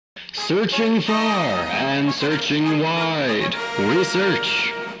Searching far and searching wide, we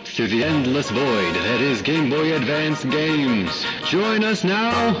search through the endless void that is Game Boy Advance games. Join us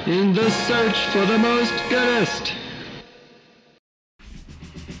now in the search for the most goodest.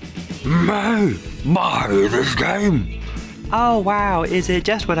 My, this game. Oh wow, is it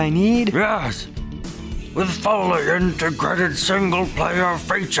just what I need? Yes. With fully integrated single-player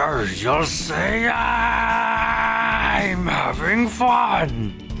features, you'll see I'm having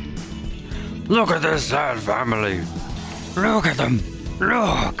fun. Look at this sad family. Look at them.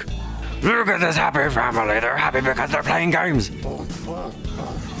 Look. Look at this happy family. They're happy because they're playing games.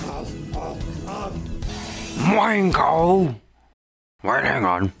 Wanko. Wait, hang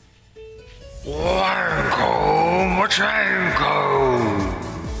on. Wanko Chanko.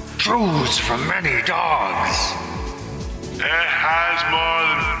 Choose from many dogs. It has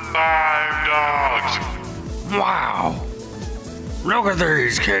more than 5 dogs. Wow. Look at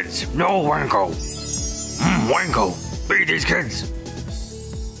these kids. No Wanko. Wanko. Beat these kids.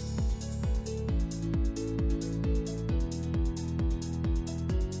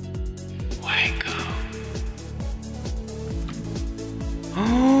 Wanko.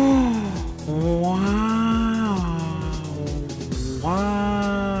 Oh, wow.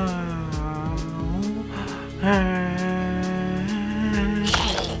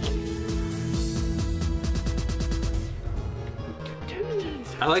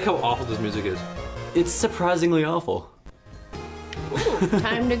 I like how awful this music is. It's surprisingly awful. Ooh,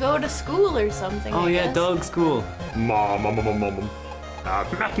 time to go to school or something. Oh I yeah, guess. dog school. Mom.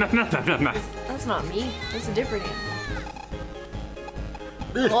 That's not me. That's a different animal.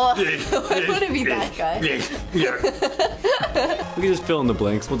 Oh, I want to be that guy. We can just fill in the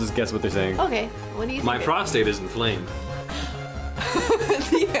blanks. We'll just guess what they're saying. Okay, what do you think? My prostate is inflamed. At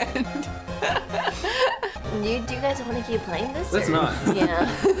the end. Do you guys want to keep playing this? Let's or? not. Yeah.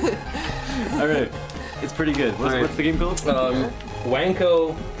 All right, it's pretty good. What's the game called?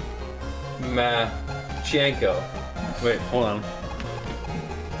 Wanko Chanko. Wait, hold on.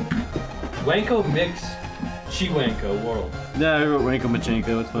 Wanko mix Chiwanko world. Yeah, I wrote Wanko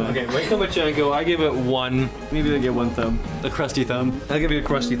Machenko. It's fine. Okay, Wanko Chanko. I give it 1. Maybe I get 1 thumb. A crusty thumb. I'll give you a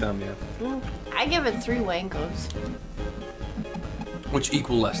crusty thumb, yeah. I give it 3 Wankos. Which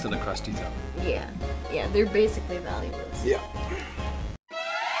equal less than a crusty thumb. Yeah. Yeah, they're basically valueless. Yeah.